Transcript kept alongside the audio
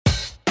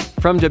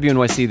From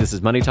WNYC, this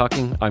is Money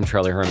Talking. I'm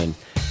Charlie Herman.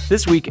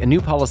 This week, a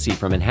new policy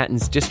from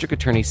Manhattan's District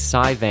Attorney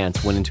Cy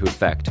Vance went into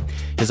effect.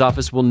 His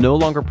office will no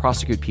longer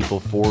prosecute people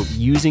for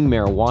using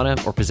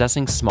marijuana or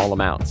possessing small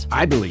amounts.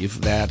 I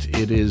believe that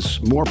it is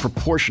more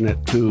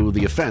proportionate to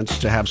the offense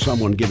to have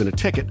someone given a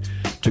ticket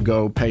to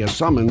go pay a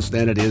summons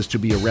than it is to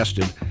be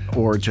arrested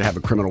or to have a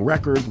criminal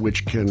record,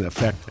 which can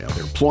affect their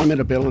employment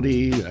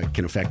ability,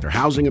 can affect their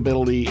housing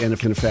ability, and it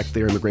can affect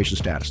their immigration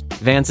status.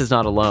 Vance is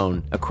not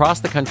alone. Across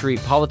the country,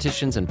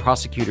 politicians and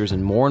prosecutors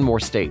in more and more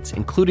states,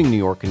 including New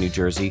York and New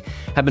Jersey,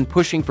 have been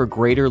pushing for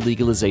greater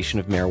legalization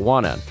of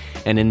marijuana.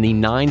 And in the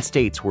 9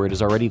 states where it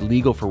is already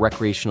legal for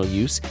recreational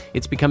use,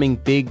 it's becoming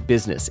big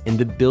business in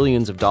the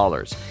billions of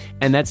dollars.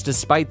 And that's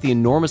despite the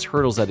enormous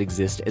hurdles that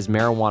exist as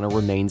marijuana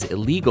remains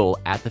illegal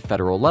at the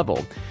federal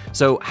level.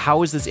 So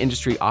how is this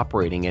industry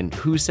operating and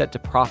who's set to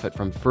profit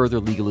from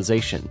further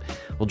legalization?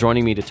 Well,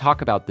 joining me to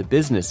talk about the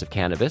business of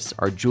cannabis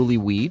are Julie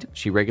Weed.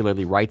 She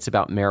regularly writes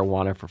about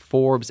marijuana for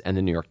Forbes and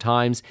the New York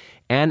Times,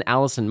 and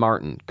Allison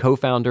Martin,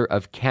 co-founder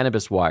of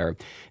Cannabis Wire.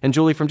 And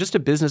Julie, from just a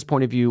business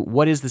point of view,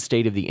 what is the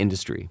state of the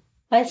industry?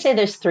 I'd say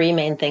there's 3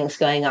 main things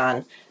going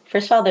on.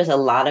 First of all, there's a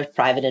lot of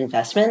private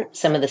investment.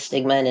 Some of the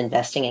stigma in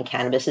investing in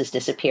cannabis is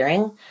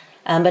disappearing.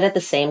 But at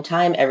the same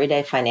time,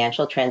 everyday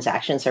financial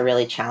transactions are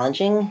really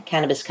challenging.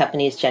 Cannabis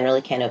companies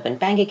generally can't open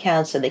bank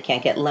accounts, so they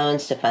can't get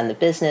loans to fund the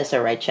business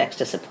or write checks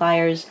to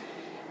suppliers.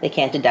 They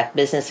can't deduct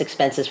business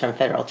expenses from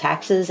federal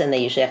taxes, and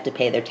they usually have to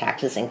pay their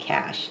taxes in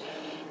cash.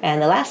 And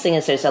the last thing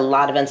is there's a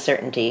lot of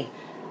uncertainty.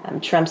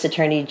 Trump's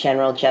Attorney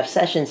General Jeff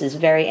Sessions is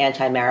very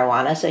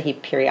anti-marijuana, so he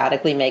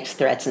periodically makes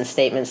threats and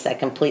statements that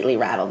completely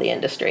rattle the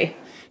industry.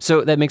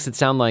 So that makes it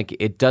sound like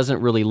it doesn't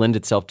really lend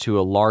itself to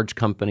a large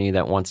company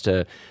that wants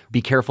to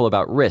be careful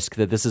about risk,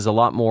 that this is a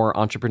lot more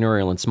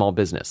entrepreneurial and small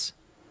business.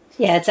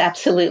 Yeah, it's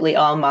absolutely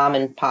all mom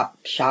and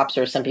pop shops,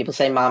 or some people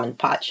say mom and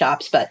pot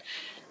shops, but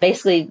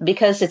basically,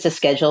 because it's a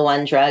Schedule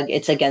I drug,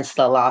 it's against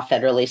the law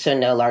federally, so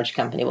no large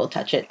company will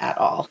touch it at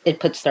all. It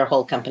puts their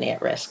whole company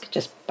at risk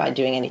just by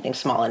doing anything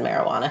small in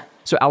marijuana.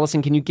 So,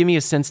 Allison, can you give me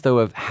a sense, though,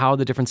 of how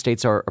the different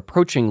states are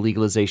approaching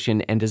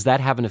legalization, and does that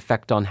have an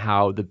effect on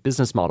how the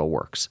business model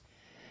works?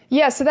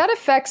 Yeah, so that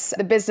affects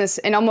the business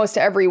in almost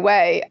every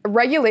way.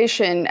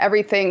 Regulation,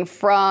 everything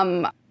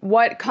from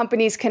what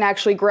companies can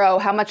actually grow,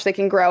 how much they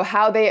can grow,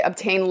 how they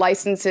obtain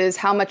licenses,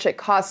 how much it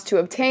costs to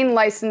obtain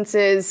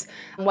licenses,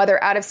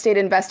 whether out-of-state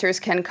investors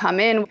can come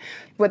in.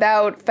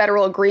 Without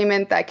federal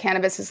agreement that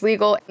cannabis is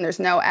legal, and there's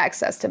no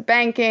access to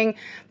banking,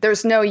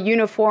 there's no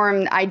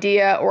uniform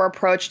idea or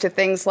approach to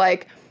things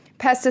like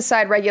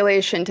pesticide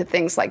regulation, to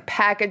things like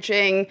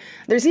packaging.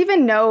 There's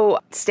even no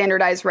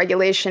standardized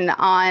regulation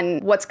on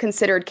what's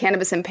considered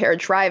cannabis-impaired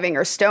driving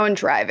or stone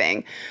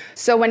driving.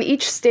 So when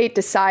each state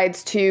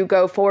decides to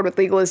go forward with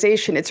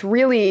legalization, it's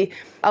really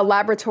a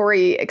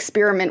laboratory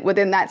experiment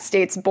within that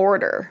state's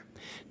border.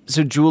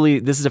 So, Julie,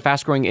 this is a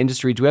fast-growing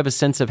industry. Do we have a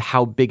sense of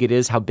how big it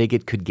is, how big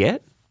it could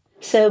get?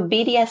 So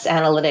BDS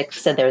Analytics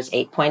said there was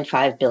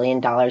 $8.5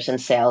 billion in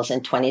sales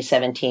in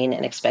 2017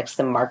 and expects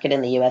the market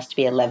in the U.S. to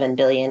be $11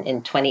 billion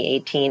in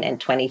 2018 and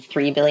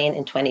 $23 billion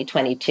in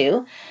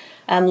 2022.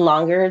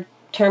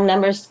 Longer-term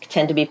numbers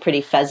tend to be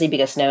pretty fuzzy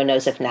because no one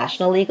knows if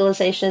national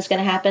legalization is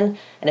going to happen.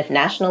 And if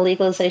national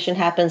legalization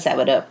happens, that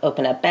would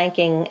open up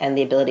banking and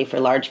the ability for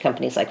large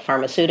companies like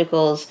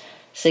pharmaceuticals,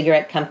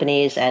 cigarette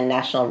companies, and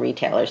national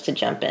retailers to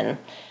jump in.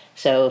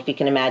 So if you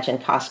can imagine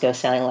Costco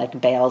selling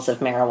like bales of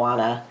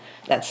marijuana,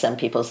 that's some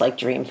people's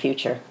dream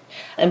future.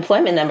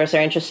 Employment numbers are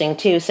interesting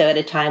too. So at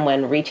a time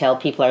when retail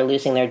people are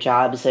losing their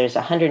jobs, there's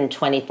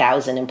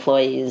 120,000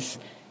 employees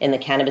in the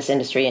cannabis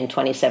industry in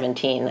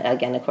 2017,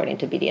 again, according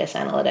to BDS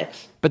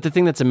Analytics. But the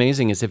thing that's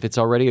amazing is if it's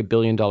already a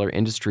billion-dollar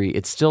industry,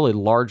 it's still a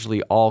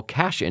largely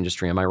all-cash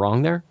industry. Am I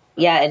wrong there?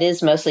 Yeah, it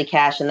is mostly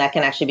cash, and that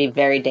can actually be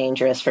very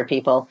dangerous for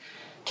people.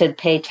 To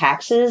pay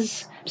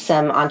taxes,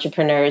 some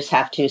entrepreneurs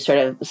have to sort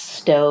of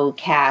stow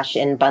cash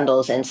in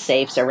bundles in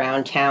safes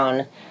around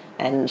town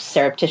and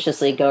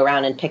surreptitiously go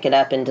around and pick it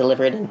up and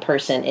deliver it in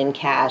person in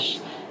cash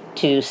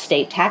to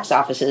state tax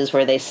offices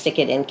where they stick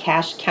it in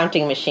cash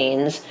counting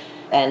machines.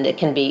 And it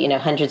can be,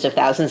 hundreds of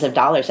thousands of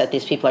dollars that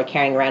these people are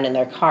carrying around in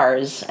their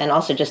cars. And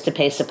also just to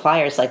pay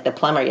suppliers like the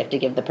plumber, you have to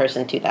give the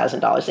person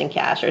 $2,000 in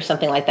cash or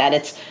something like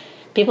that.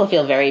 People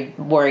feel very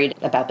worried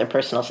about their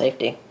personal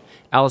safety.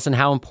 Allison,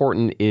 how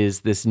important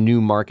is this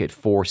new market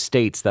for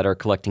states that are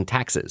collecting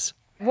taxes?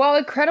 Well,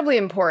 incredibly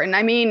important.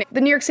 I mean, the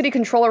New York City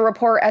Comptroller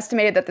report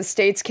estimated that the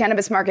state's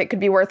cannabis market could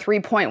be worth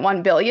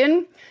 $3.1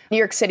 billion, New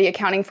York City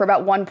accounting for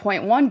about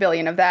 $1.1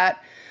 billion of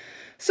that.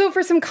 So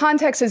for some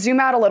context, to zoom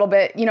out a little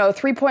bit,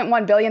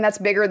 $3.1 billion, that's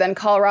bigger than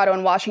Colorado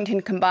and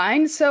Washington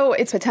combined. So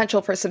it's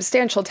potential for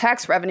substantial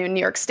tax revenue in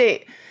New York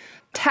State.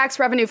 tax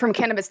revenue from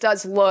cannabis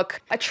does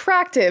look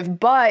attractive,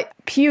 but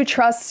Pew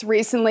Trusts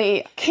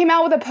recently came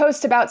out with a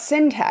post about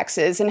sin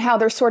taxes and how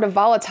they're sort of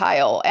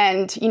volatile.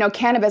 And,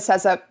 cannabis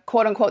as a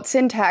quote unquote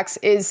sin tax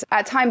is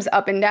at times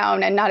up and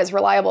down and not as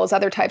reliable as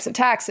other types of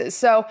taxes.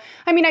 So,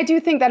 I do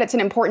think that it's an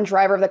important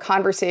driver of the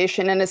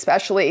conversation and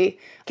especially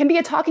can be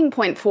a talking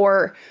point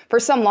for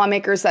some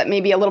lawmakers that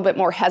may be a little bit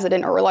more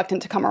hesitant or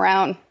reluctant to come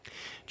around.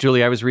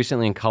 Julie, I was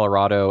recently in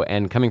Colorado,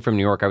 and coming from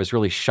New York, I was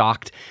really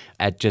shocked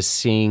at just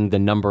seeing the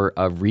number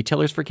of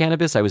retailers for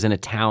cannabis. I was in a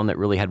town that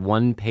really had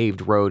one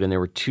paved road, and there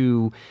were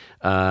two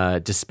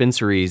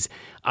dispensaries.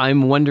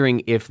 I'm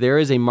wondering if there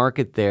is a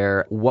market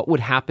there, what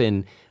would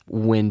happen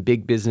when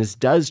big business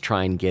does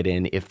try and get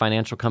in, if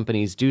financial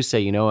companies do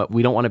say, you know what,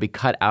 we don't want to be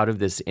cut out of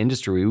this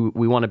industry.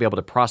 We want to be able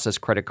to process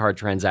credit card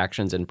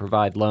transactions and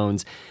provide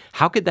loans.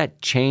 How could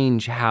that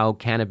change how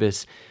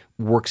cannabis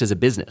works as a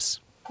business?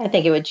 I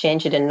think it would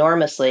change it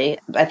enormously.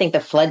 I think the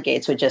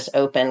floodgates would just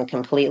open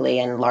completely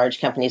and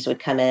large companies would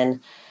come in.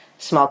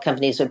 Small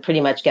companies would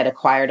pretty much get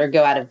acquired or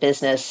go out of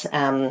business.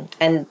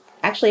 And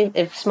actually,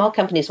 if small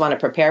companies want to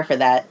prepare for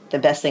that, the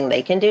best thing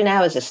they can do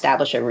now is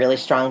establish a really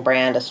strong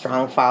brand, a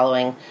strong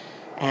following.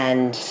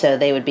 And so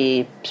they would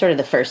be sort of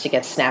the first to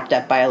get snapped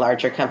up by a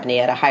larger company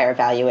at a higher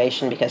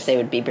valuation because they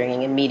would be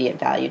bringing immediate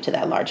value to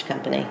that large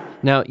company.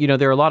 Now,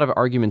 there are a lot of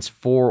arguments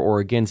for or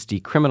against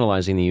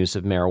decriminalizing the use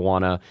of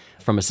marijuana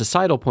from a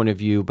societal point of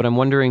view, but I'm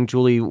wondering,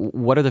 Julie,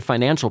 what are the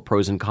financial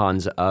pros and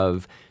cons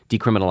of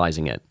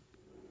decriminalizing it?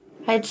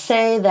 I'd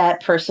say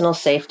that personal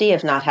safety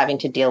of not having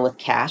to deal with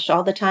cash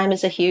all the time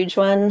is a huge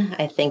one.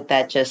 I think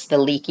that just the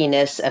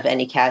leakiness of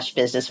any cash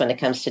business when it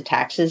comes to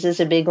taxes is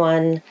a big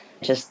one.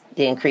 Just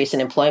the increase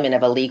in employment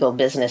of a legal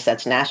business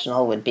that's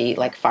national would be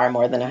like far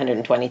more than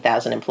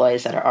 120,000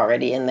 employees that are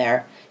already in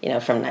there,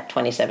 from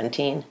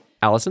 2017.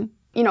 Allison?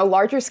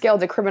 Larger scale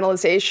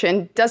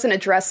decriminalization doesn't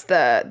address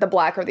the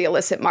black or the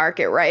illicit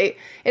market, right?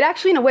 It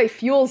actually, in a way,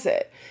 fuels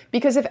it.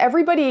 Because if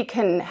everybody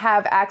can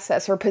have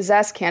access or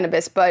possess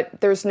cannabis, but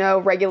there's no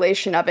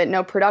regulation of it,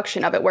 no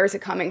production of it, where's it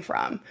coming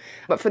from?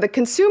 But for the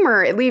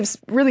consumer, it leaves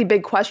really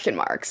big question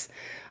marks.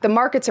 The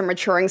markets are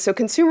maturing, so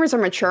consumers are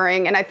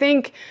maturing. And I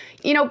think,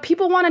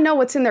 people want to know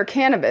what's in their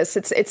cannabis.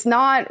 It's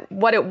not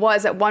what it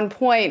was at one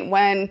point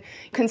when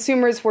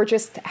consumers were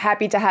just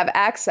happy to have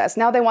access.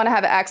 Now they want to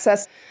have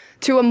access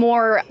to a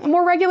more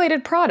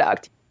regulated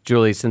product.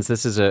 Julie, since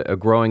this is a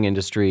growing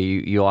industry,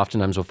 you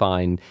oftentimes will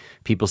find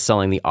people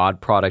selling the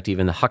odd product,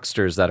 even the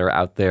hucksters that are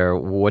out there.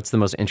 What's the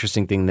most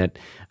interesting thing that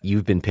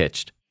you've been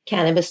pitched?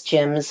 Cannabis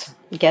gyms.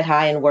 Get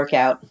high and work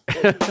out.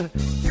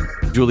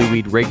 Julie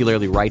Weed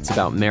regularly writes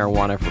about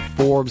marijuana for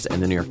Forbes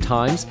and the New York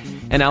Times.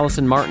 And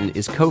Allison Martin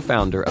is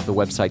co-founder of the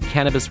website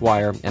Cannabis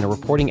Wire and a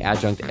reporting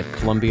adjunct at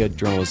Columbia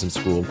Journalism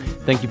School.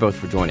 Thank you both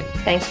for joining.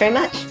 Thanks very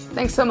much.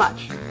 Thanks so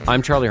much.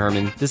 I'm Charlie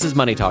Herman. This is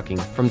Money Talking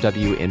from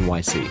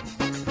WNYC.